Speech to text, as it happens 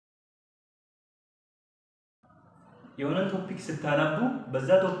የሆነ ቶፒክ ስታነቡ በዛ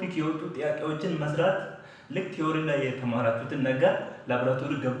ቶፒክ የወጡ ጥያቄዎችን መስራት ልክ ቲዮሪ ላይ የተማራችሁትን ነገር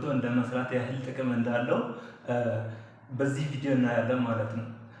ላብራቶሪ ገብቶ እንደመስራት ያህል ጥቅም እንዳለው በዚህ ቪዲዮ እናያለን ማለት ነው።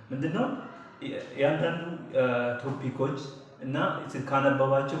 ምንድነው ያንዳንዱ ቶፒኮች እና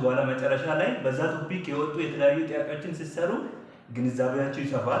ካነበባችሁ በኋላ መጨረሻ ላይ በዛ ቶፒክ የወጡ የተለያዩ ጥያቄዎችን ሲሰሩ ግንዛቤያችሁ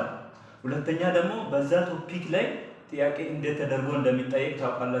ይሰፋል። ሁለተኛ ደግሞ በዛ ቶፒክ ላይ ጥያቄ እንዴት ተደርጎ እንደሚጠየቅ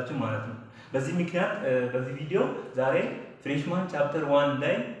ታውቃላችሁ ማለት ነው። በዚህ ምክንያት በዚህ ቪዲዮ ዛሬ ፍሬሽማን ቻፕተር 1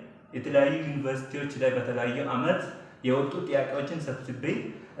 ላይ የተለያዩ ዩኒቨርሲቲዎች ላይ በተለያየ አመት የወጡ ጥያቄዎችን ሰብስቤ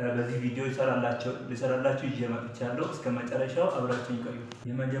በዚህ ቪዲዮ ይሰራላችሁ ይዤ መጥቻለሁ። እስከ መጨረሻው አብራችሁኝ ቆዩ።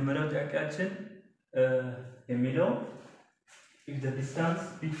 የመጀመሪያው ጥያቄያችን የሚለው if the distance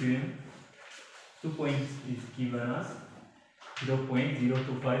between 2 points is given as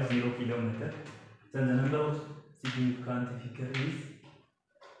 0.0250 km, then the number of significant figure is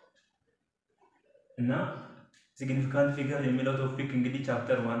እና significant figure የሚለው ቶፒክ እንግዲህ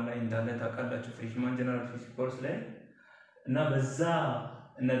ቻፕተር 1 ላይ እንዳለ ታውቃላችሁ ፍሬሽማን ጀነራል ፊዚክስ ኮርስ ላይ እና በዛ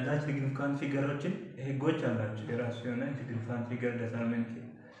እነዛ significant figureዎችን ህጎች አላቸው የራሱ የሆነ significant figure ዲተርሚንት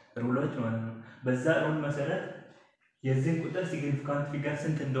ሩሎች ማለት ነው። በዛ ሩል መሰረት የዚህ ቁጥር significant figure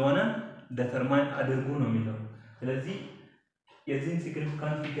ስንት እንደሆነ ዲተርማይን አድርጉ ነው የሚለው። ስለዚህ የዚህ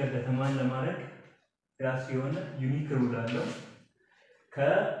significant figure ዲተርማይን ለማድረግ ራሱ የሆነ ዩኒክ ሩል አለው።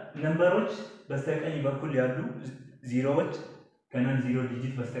 ከነምበሮች በስተቀኝ በኩል ያሉ ዜሮዎች ከነን ዜሮ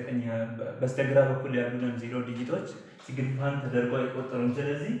ዲጂት በስተግራ በኩል ያሉ ነን ዜሮ ዲጂቶች significant ተደርገው አይቆጠሩም።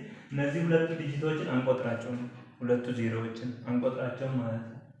 ስለዚህ እነዚህ ሁለቱ ዲጂቶችን አንቆጥራቸውም፣ ሁለቱ ዜሮዎችን አንቆጥራቸውም ማለት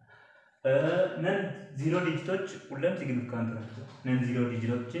ነው። ነን ዜሮ ዲጂቶች ሁሉም significant ናቸው። ነን ዜሮ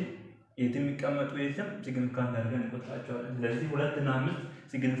ዲጂቶችን የትም ይቀመጡ የትም significant አድርገን እንቆጥራቸዋለን። ስለዚህ 2 እና 5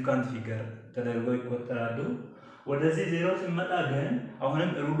 significant figure ተደርገው ይቆጠራሉ። ወደዚህ ዜሮ ሲመጣ ግን አሁንም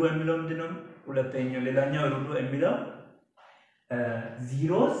ሩሉ የሚለው ምንድነው? ሁለተኛው ሌላኛው ሩሉ የሚለው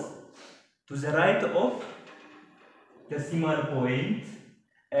zeros to the right of decimal point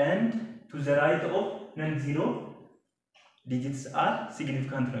and to the right of non-zero digits are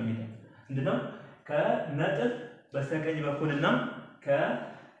significant ነው የሚለው ምንድነው? ከነጥብ በስተቀኝ በኩልና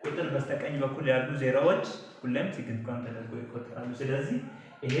ከቁጥር በስተቀኝ በኩል ያሉ ዜሮዎች ሁሉም significant ተደርገው ይቆጠራሉ። ስለዚህ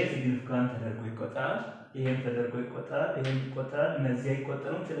ይሄ significant ተደርጎ ይቆጠራል፣ ይሄም ተደርጎ ይቆጠራል፣ ይሄም ይቆጠራል፣ እነዚህ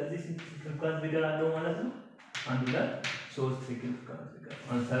አይቆጠሩም። ስለዚህ significant figure አለው ማለት ነው። 1 2 3 significant figure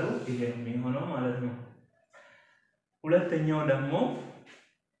አንሰሩ ይሄ ነው የሚሆነው ማለት ነው። ሁለተኛው ደግሞ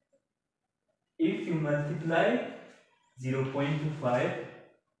if you multiply 0.25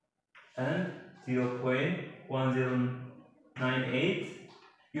 and 0.1098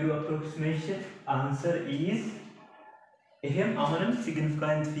 your approximation answer is ይሄም አሁንም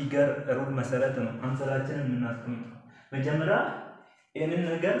significant figure ሩል መሰረት ነው አንሰራችንን የምናስቀምጠው። መጀመሪያ ይሄንን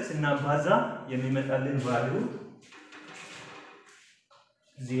ነገር ስናባዛ የሚመጣልን ቫልዩ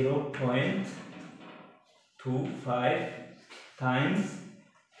 0.25 times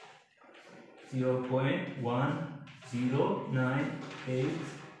 0.1098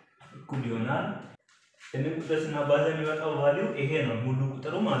 እኩል ይሆናል። ይሄንን ቁጥር ስናባዛ የሚመጣው ቫልዩ ይሄ ነው ሙሉ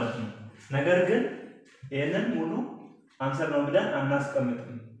ቁጥሩ ማለት ነው። ነገር ግን ይሄንን ሙሉ አንሰር ነው ብለን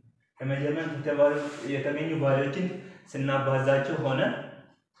አናስቀምጥም። ከመጀመሪያ የተገኙ ቫልዩዎችን ስናባዛቸው ሆነ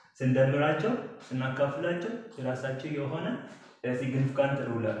ስንደምራቸው ስናካፍላቸው የራሳቸው የሆነ significant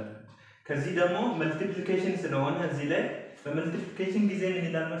ሩል አለ። ከዚህ ደግሞ መልቲፕሊኬሽን ስለሆነ እዚህ ላይ በመልቲፕሊኬሽን ጊዜ ምን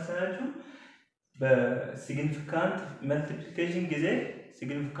ይላል መሰላችሁ? በሲግኒፊካንት መልቲፕሊኬሽን ጊዜ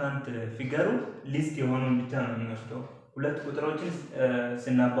significant ፊገሩ ሊስት የሆነውን ብቻ ነው የሚወስደው። ሁለት ቁጥሮችን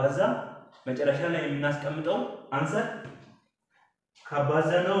ስናባዛ መጨረሻ ላይ የምናስቀምጠው አንሰር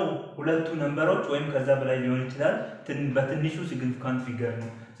ካባዛነው ሁለቱ ነምበሮች ወይም ከዛ በላይ ሊሆን ይችላል በትንሹ significant figure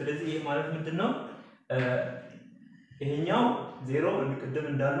ነው። ስለዚህ ይሄ ማለት ምንድነው? ይሄኛው 0 እንቅድም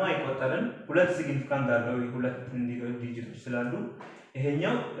እንዳልነው አይቆጠርም። ሁለት significant አለው ሁለት ዲጂቶች ስላሉ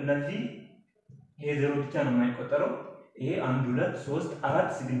ይሄኛው እነዚህ ይሄ 0 ብቻ ነው የማይቆጠረው። ይሄ 1 2 3 4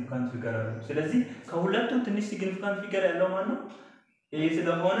 significant figure አለው። ስለዚህ ከሁለቱ ትንሽ significant figure ያለው ማለት ነው ይሄ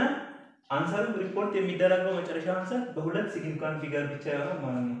ስለሆነ አንሰሩ ሪፖርት የሚደረገው መጨረሻ አንሰር በሁለት significant figure ብቻ ይሆናል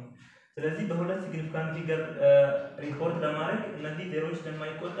ማለት ነው። ስለዚህ በሁለት significant figure ሪፖርት ለማድረግ እነዚህ ዜሮዎች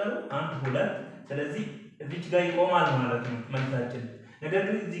ስለማይቆጠሩ 1 2 ስለዚህ እዚህ ጋር ይቆማል ማለት ነው መልሳችን። ነገር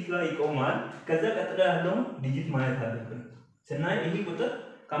ግን እዚህ ጋር ይቆማል። ከዛ ቀጥሎ ያለው ዲጂት ማየት አለብን። ስናይ ይሄ ቁጥር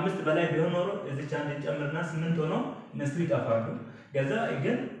ከ5 በላይ ቢሆን ኖሮ እዚህ አንድ ጨምርና 8 ሆኖ እነሱ ይጣፋሉ። ከዛ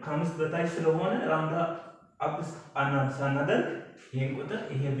ግን ከ5 በታች ስለሆነ ራውንድ አፕ ሳናደርግ ይሄን ቁጥር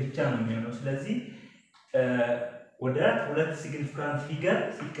ይሄ ብቻ ነው የሚሆነው። ስለዚህ ወደ ሁለት significant figure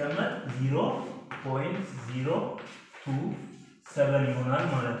ሲቀመጥ 0.02 7 ይሆናል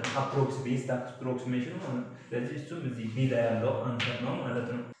ማለት ነው። አፕሮክሲሜሽን ማለት ነው። ስለዚህ እሱም እዚህ ቢ ላይ ያለው አንሰር ነው ማለት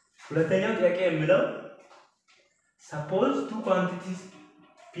ነው። ሁለተኛው ጥያቄ የሚለው suppose two quantities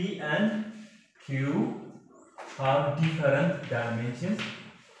p and q have different dimensions.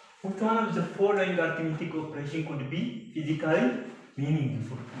 Which one of the following arithmetic operation could be physically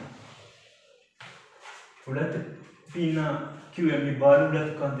meaningful? ሁለት p እና q የሚባሉ ሁለት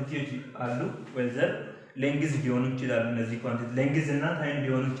ኳንቲቲዎች አሉ። ወይዘር ሌንግዝ ሊሆኑ ይችላሉ። እነዚህ ኳንቲቲ ሌንግዝ እና ታይም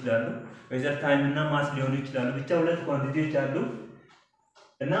ሊሆኑ ይችላሉ። ወይዘር ታይም እና ማስ ሊሆኑ ይችላሉ። ብቻ ሁለት ኳንቲቲዎች አሉ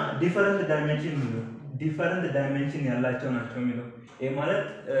እና ዲፈረንት ዳይሜንሽን ያላቸው ናቸው የሚለው። ይሄ ማለት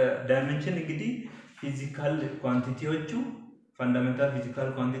ዳይሜንሽን እንግዲህ ፊዚካል ኳንቲቲዎቹ ፈንዳሜንታል ፊዚካል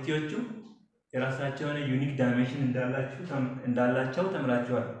ኳንቲቲዎቹ የራሳቸውን ዩኒክ ዳይሜንሽን እንዳላቸው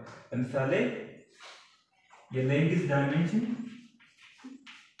ተምራቸዋል። ለምሳሌ የሌንግዝ ዳይሜንሽን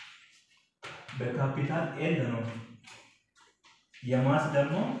በካፒታል ኤል ነው። የማስ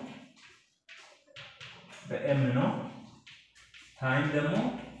ደግሞ በኤም ነው። ታይም ደግሞ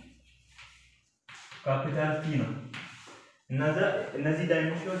ካፒታል ቲ ነው። እነዚህ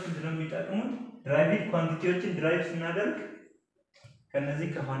ዳይሜንሽኖች ምንድነው የሚጠቅሙት? ድራይቪንግ ኳንቲቲዎችን ድራይቭ ስናደርግ ከነዚህ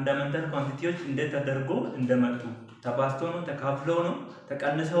ከፋንዳሜንታል ኳንቲቲዎች እንዴት ተደርጎ እንደመጡ ተባዝቶ ነው፣ ተካፍለው ነው፣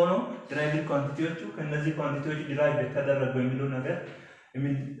 ተቀንሰው ነው ድራይቪንግ ኳንቲቲዎቹ ከነዚህ ኳንቲቲዎች ድራይቭ ተደረጉ የሚለው ነገር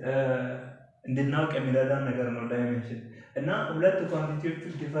እንድናውቅ የሚረዳን ነገር ነው ዳይሜንሽን። እና ሁለት ኳንቲቲዎቹ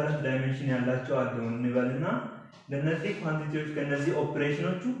ዲፈረንት ዳይሜንሽን ያላቸው አሉ እንበልና ለነዚህ ኳንቲቲዎች ከነዚህ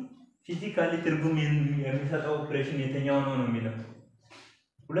ኦፕሬሽኖቹ ፊዚካሊ ትርጉም የሚሰጠው ኦፕሬሽን የትኛው ነው ነው የሚለው።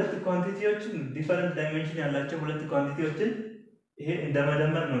 ሁለት ኳንቲቲዎችን ዲፈረንት ዳይሜንሽን ያላቸው ሁለት ኳንቲቲዎችን ይሄ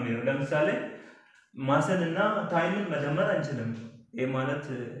እንደመደመር ነው የሚለው። ለምሳሌ ማስን እና ታይምን መደመር አንችልም። ይሄ ማለት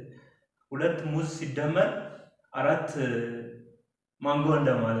ሁለት ሙዝ ሲደመር 4 ማንጎ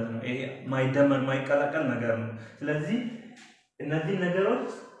እንደማለት ነው። ይሄ ማይደመር ማይቀላቀል ነገር ነው። ስለዚህ እነዚህ ነገሮች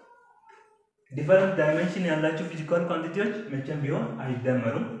ዲፈረንት ዳይሜንሽን ያላቸው ፊዚካል ኳንቲቲዎች መቼም ቢሆን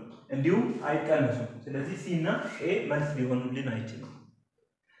አይደመሩም፣ እንዲሁም አይቀነሱም። ስለዚህ ሲ እና ኤ መልስ ሊሆኑልን አይችልም።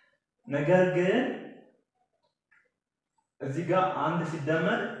 ነገር ግን እዚህ ጋር አንድ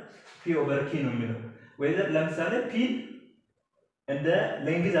ሲደመር ፒ ኦቨር ኪ ነው የሚለው። ወይዘር ለምሳሌ ፒ እንደ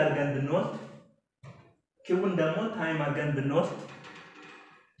ሌንግዝ አድርገን ብንወስድ ኪውን ደግሞ ታይም አድርገን ብንወስድ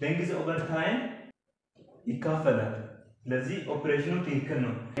ሌንግዝ ኦቨር ታይም ይካፈላል። ስለዚህ ኦፕሬሽኑ ትክክል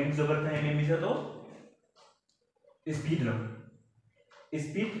ነው። ሌንግዝ ኦቨር ታይም የሚሰጠው ስፒድ ነው።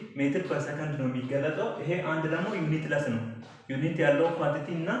 ስፒድ ሜትር ፐር ሰከንድ ነው የሚገለጸው። ይሄ አንድ ደግሞ ዩኒትለስ ነው። ዩኒት ያለው ኳንቲቲ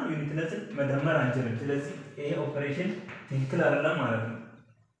እና ዩኒትለስን መደመር አንችልም። ስለዚህ ይሄ ኦፕሬሽን ትክክል አይደለም ማለት ነው።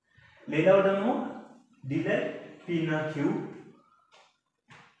 ሌላው ደግሞ ዲ ላይ ፒ እና ኪው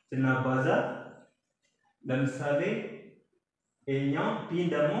ስናባዛ ለምሳሌ ይሄኛው ፒ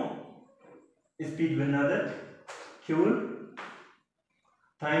ደግሞ ስፒድ ብናደርግ ኪውን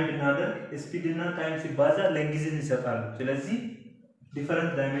ታይም ብናደርግ ስፒድ እና ታይም ሲባዛ ሌንግዝን ይሰጣሉ። ስለዚህ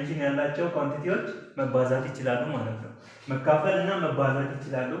ዲፈረንት ዳይሜንሽን ያላቸው ኳንቲቲዎች መባዛት ይችላሉ ማለት ነው። መካፈል እና መባዛት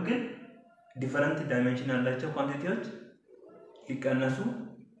ይችላሉ፣ ግን ዲፈረንት ዳይሜንሽን ያላቸው ኳንቲቲዎች ሊቀነሱ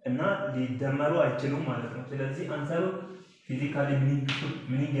እና ሊደመሩ አይችሉም ማለት ነው። ስለዚህ አንሰሩ ፊዚካሊ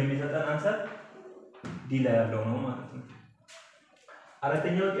ሚኒንግ የሚሰጠን አንሰር ዲ ላይ ያለው ነው ማለት ነው።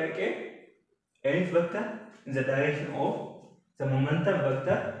 አራተኛው ጥያቄ ኤኒት ቬክተር in the direction of the momentum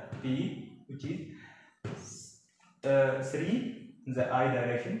vector p which is 3 in the I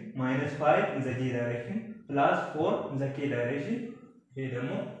direction, -5 in the j direction, +4 in the k direction. ይሄ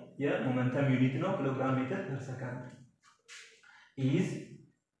ደግሞ የሞመንተም ዩኒት ነው ኪሎግራም ሜትር ፐር ሰከንድ is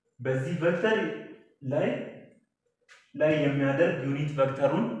በዚህ ቬክተር ላይ የሚያደርግ ዩኒት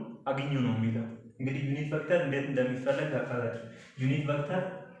ቬክተሩን አግኙ ነው የሚለው። እንግዲህ ዩኒት ቬክተር እንዴት እንደሚፈለግ ታውቃላችሁ። ዩኒት ቬክተር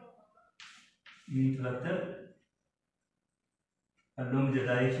along the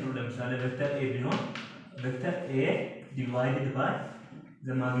direction of ለምሳሌ ቬክተር a ቢሆን ቬክተር a divided by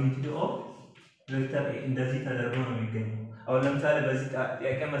the magnitude of ቬክተር a እንደዚህ ተደርጎ ነው የሚገኘው። አሁን ለምሳሌ በዚህ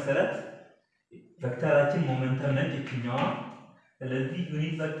ጥያቄ መሰረት ቬክተራችን ሞመንተም ነች እኛዋ። ስለዚህ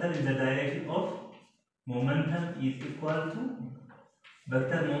ዩኒት ቬክተር in the direction of momentum is equal to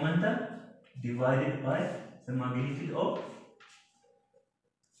vector momentum divided by the magnitude of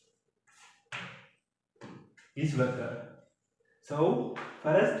each vector. So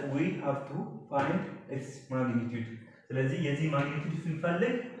first we have to find its magnitude. ስለዚህ የዚህ ማግኒቲዩድ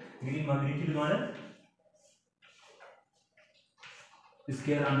ስንፈልግ እንግዲህ ማግኒቲዩድ ማለት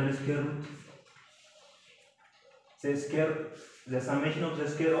ስኬር አንደር ስኬር ሩት the summation of the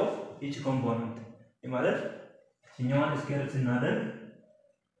square of each component ማለት እኛዋን ስኬር ስናደርግ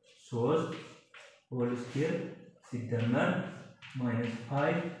 3 ሆል ስኬር ሲደመር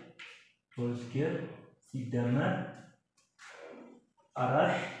 -5 ሆል ስኬር ሲደመር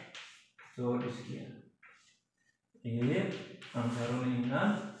 4 ሶል ስኬር ይሄ 50 ነው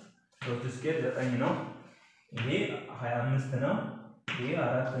ይሆናል። ሶል ስኬር 9 ነው። ይሄ 25 ነው። ይሄ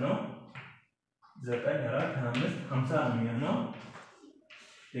 4 ነው። 9 4 25 50 ነው የሚሆነው።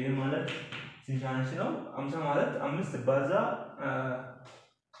 ይሄ ማለት ሲንሻንሽ ነው። 50 ማለት 5 ባዛ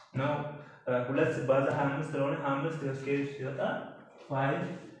ነው 2 ባዛ 25 ስለሆነ 25 ስኬር ሲወጣ 5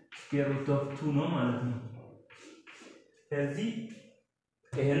 ስኬር ሩት ኦፍ 2 ነው ማለት ነው። ስለዚህ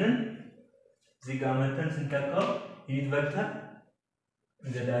ይሄንን እዚህ ጋር መተን ስንተካው ዩኒት ቬክተር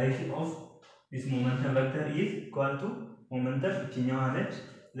the direction of this momentum vector is equal to momentum እቺኛው አለች።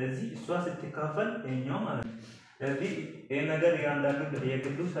 ስለዚህ እሷ ስትካፈል ይሄኛው ማለት ነው። ስለዚህ ይሄ ነገር ያንዳንዱ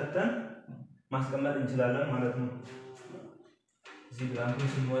የግሉ ሰተን ማስቀመጥ እንችላለን ማለት ነው። እዚህ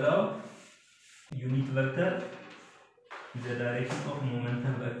ብላንኩን ስንሞላው ዩኒት ቬክተር the direction of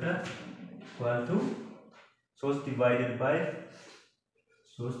momentum vector equal to 3 divided by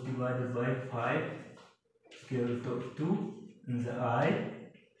 5 square root of 2 in the I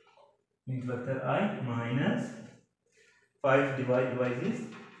unit vector I minus 5 divided by this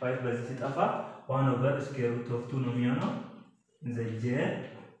 5 በዚህ ሲጠፋ 1 over square root of 2 ነው የሚሆነው in the j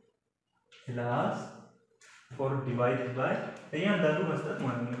plus 4 divided by እያንዳንዱ መስጠት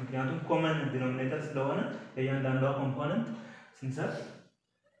ማለት ነው። ምክንያቱም ኮመን ዲኖሚኔተር ስለሆነ እያንዳንዷ ኮምፖነንት ስንሰጥ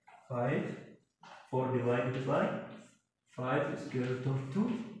 5 4 divided by 5 square root of 2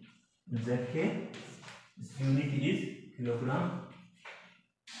 the k unit is kilogram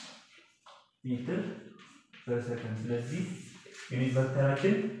meter per second። ስለዚህ ዩኒት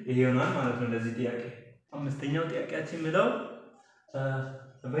ቬክተራችን ይሄ ይሆናል ማለት ነው ለዚህ ጥያቄ። አምስተኛው ጥያቄያችን የሚለው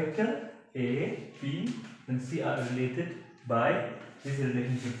vector a b and c are related by this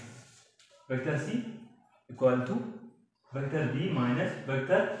relationship. Vector c equal to vector b minus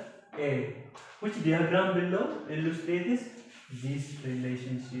vector a. Which diagram below illustrates this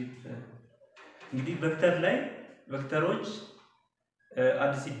relationship? እንግዲህ ቬክተር ላይ ቬክተሮች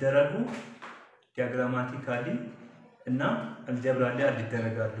አድ ሲደረጉ ዲያግራማቲካሊ እና አልጀብራ ላይ አድ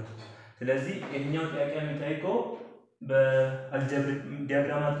ይደረጋሉ። ስለዚህ ይሄኛው ጥያቄ የሚጠይቀው በአልጀብራ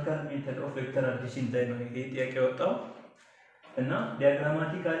ዲያግራማቲካል ሜተድ ኦፍ ቬክተር አዲሽን ላይ ነው ይሄ ጥያቄ ወጣው እና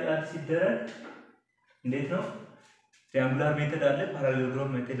ዲያግራማቲካሊ አድ ሲደረግ እንዴት ነው? ትራያንጉላር ሜተድ አለ፣ ፓራሌሎግራም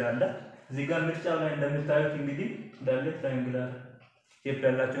ሜተድ አለ። እዚህ ጋር ምርጫው ላይ እንደምታዩት እንግዲህ እንዳለ ትራያንጉላር ሼፕ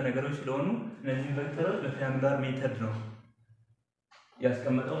ያላቸው ነገሮች ስለሆኑ እነዚህ ቬክተሮች በትራያንጉላር ሜተድ ነው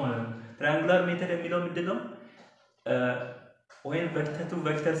ያስቀመጠው ማለት ነው። ትራያንጉላር ሜተድ የሚለው ምንድነው? when two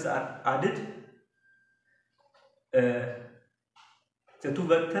vectors are added the two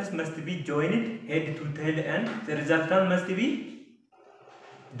vectors must be joined head to tail and the resultant must be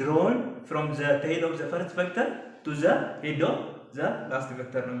drawn from the tail of the first vector to the head of the last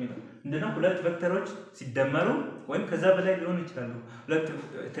vector ነው የሚለው። እንደና ሁለት ቬክተሮች ሲደመሩ ወይም ከዛ በላይ ሊሆኑ ይችላሉ። ሁለት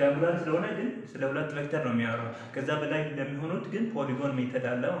ትራያንጉላር ስለሆነ ግን ስለ ሁለት ቬክተር ነው የሚያወራው። ከዛ በላይ እንደሚሆኑት ግን ፖሊጎን ሜተድ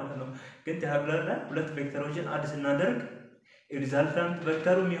አለ ማለት ነው። ግን ትራያንጉላር ላይ ሁለት ቬክተሮችን አድ ስናደርግ ሪዛልታንት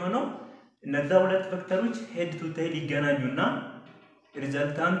ቬክተሩ የሚሆነው እነዛ ሁለት ቬክተሮች ሄድ ቱ ቴል ይገናኙና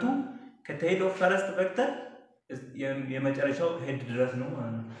ሪዛልታንቱ ከቴል ኦፍ ፈርስት ቬክተር የመጨረሻው ሄድ ድረስ ነው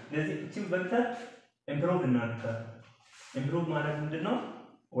ማለት ነው። ስለዚህ እቺን ቬክተር ኢምፕሩቭ እናደርጋለን። ኢምፕሩቭ ማለት ምንድነው?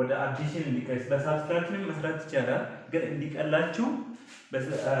 ወደ አዲሽን እንዲቀርስ በሳብስትራክሽን መስራት ይቻላል። ግን እንዲቀላችሁ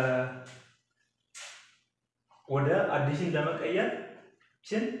ወደ አዲሽን ለመቀየር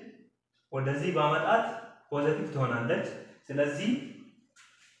ችን ወደዚህ ባመጣት ፖዚቲቭ ትሆናለች። ስለዚህ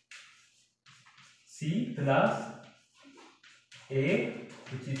c plus a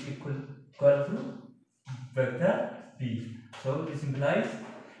which is equal to vector b. So this implies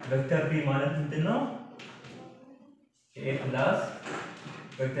vector b ማለት ምንድነው? a plus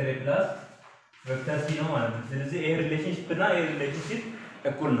vector a plus vector c ነው ማለት ነው። ስለዚህ a ሪሌሽንሺፕ እና a ሪሌሽንሺፕ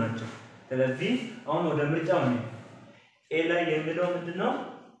እኩል ናቸው። ስለዚህ አሁን ወደ ምርጫው ነው። a ላይ የሚለው ምንድነው?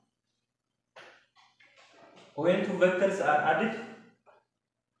 when two vectors are added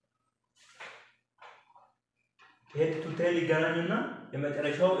head to tail ይገናኙና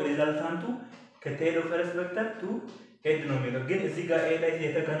የመጨረሻው ሪዛልታንቱ ከቴል ኦፍ ፈርስት ቬክተር ቱ ሄድ ነው የሚለው። ግን እዚህ ጋር a ላይ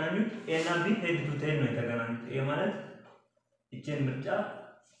የተገናኙት a እና b ሄድ ቱ ቴል ነው የተገናኙት። ይሄ ማለት እቺን ምርጫ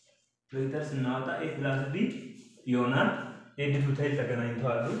ቬክተር ስናወጣ a plus b ይሆናል። ሄድ ቱ ቴል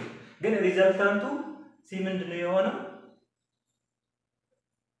ተገናኝተዋል። ግን ሪዛልታንቱ c ምንድነው የሆነው?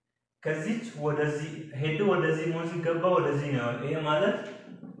 ከዚች ወደዚህ ሄድ ወደዚህ ነው ሲገባ ወደዚህ ነው። ይሄ ማለት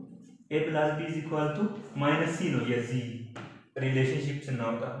a plus b is equal to minus c ነው የዚህ ሪሌሽንሺፕ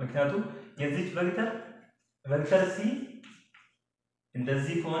ስናወጣ። ምክንያቱም የዚች ቬክተር c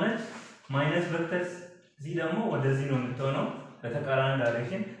እንደዚህ ከሆነች ማይነስ ቬክተር c ደግሞ ወደዚህ ነው የምትሆነው። በተቃራኒ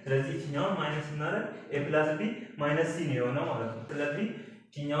ዳይሬክሽን ስለዚህ እቺኛው ማይነስ እናደርግ a + b - c ነው የሆነው ማለት ነው ስለዚህ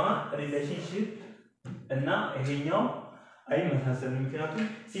እቺኛዋ ሪሌሽንሺፕ እና ይሄኛው አይመሳሰልም ምክንያቱም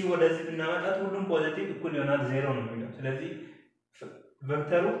c ወደዚህ ብናመጣት ሁሉም ፖዚቲቭ እኩል ይሆናል 0 ነው የሚለው ስለዚህ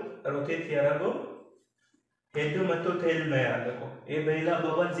ቬክተሩ ሮቴት ያደርገው ሄዱ መጥቶ ቴል ላይ ያለቀው ይሄ በሌላ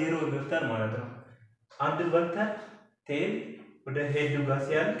አባባል 0 ቬክተር ማለት ነው አንድ ቬክተር ቴል ወደ ሄዱ ጋር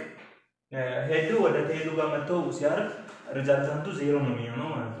ሲያልቅ ሄዱ ወደ ቴሉ ጋር መጥቶ ሲያርፍ ሪዛልታንቱ 0 ነው የሚሆነው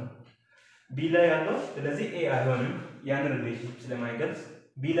ማለት ነው b ላይ ያለው ስለዚህ a አይሆንም ያን ሪሌሽንሺፕ ስለማይገልጽ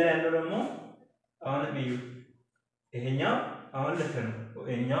b ላይ ያለው ደግሞ አሁን ይሄኛው አሁን ልክ ነው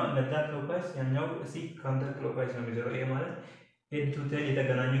ይሄኛው ለታ ክሎክዋይስ ያኛው c ካውንተር ክሎክዋይስ ነው የሚዞረው ይሄ ማለት ሄድ ቱ ቴል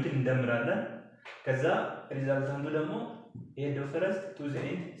የተገናኙትን እንደምራለን ከዛ ሪዛልታንቱ ደግሞ ሄድ ኦፍ ፈርስት ቱ ዘ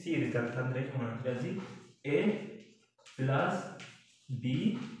ኤንድ c ሪዛልታንት ላይ ማለት ነው ስለዚህ a + b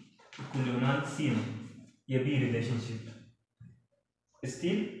እኩል ይሆናል c ነው የb ሪሌሽንሺፕ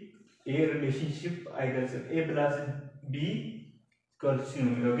ስቲል a ሪሌሽንሺፕ አይገልጽም a + b እኩል c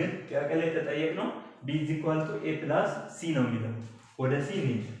ነው የሚለው ግን ጥያቄ ላይ ተጠየቅነው b = a + c ነው የሚለው ወደ c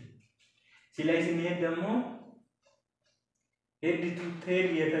ነው c ላይ ስንሄድ ደግሞ head to tail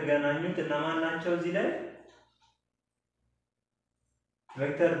የተገናኙት እነማን ናቸው እዚህ ላይ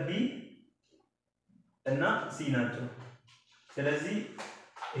ቬክተር b እና c ናቸው ስለዚህ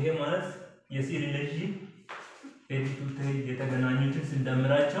ይሄ ማለት የc ሪሌሽንሺፕ head to tail የተገናኙትን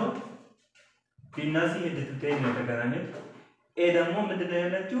ስንደምራቸው b እና c head to tail ነው የተገናኙት a ደግሞ ምንድነው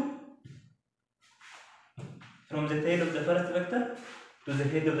ያለችው from the tail of the first vector to the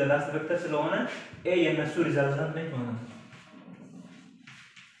head of the last vector ስለሆነ a የነሱ ሪዛልታንት ነው ማለት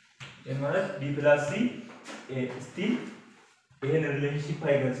ነው ማለት b + c ስቲል ይሄን ሪሌሽንሺፕ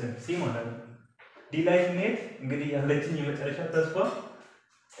አይገልጽም c ማለት ነው d ላይ ስንሄድ እንግዲህ ያለችን የመጨረሻ ተስፋ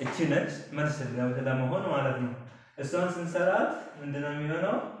እቺ ነች መልስ ለመሆን ማለት ነው እሷን ስንሰራት ምንድነው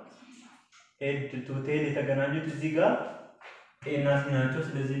የሚሆነው head to tail የተገናኙት እዚህ ጋር a እና c ናቸው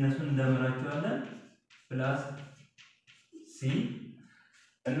ስለዚህ እነሱን እንደምራቸዋለን ፕላስ c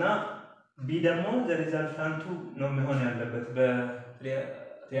እና b ደግሞ the resultant ነው መሆን ያለበት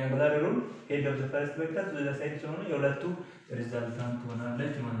በትሪያንጉላር ሩል head of the first vector to the side ስለሆነ የሁለቱ ሪዛልታንት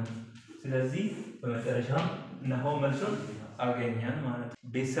ሆናለች ማለት ነው ስለዚህ በመጨረሻ ነው መልሱን አገኘን ማለት ነው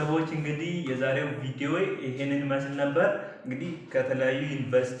ቤተሰቦች እንግዲህ የዛሬው ቪዲዮ ይሄንን መስል ነበር እንግዲህ ከተለያዩ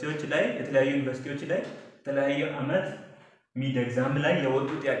ዩኒቨርሲቲዎች ላይ የተለያዩ አመት ሚድ ኤግዛም ላይ የወጡ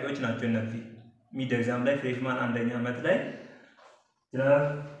ጥያቄዎች ናቸው እነዚህ ሚድ ኤግዛም ላይ ፍሬሽማን አንደኛ አመት ላይ ጀነራል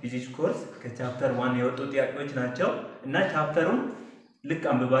ፊዚክስ ኮርስ ከቻፕተር 1 የወጡ ጥያቄዎች ናቸው እና ቻፕተሩን ልክ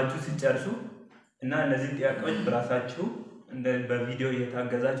አንብባችሁ ሲጨርሱ እና እነዚህ ጥያቄዎች በራሳችሁ እንደ በቪዲዮ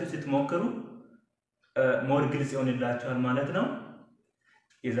እየታገዛችሁ ስትሞክሩ ሞር ግልጽ ይሆንላችኋል ማለት ነው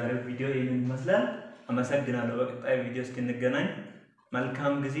የዛሬው ቪዲዮ ይሄንን ይመስላል አመሰግናለሁ በቀጣይ ቪዲዮ እስክንገናኝ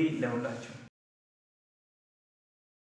መልካም ጊዜ ለሁላችሁ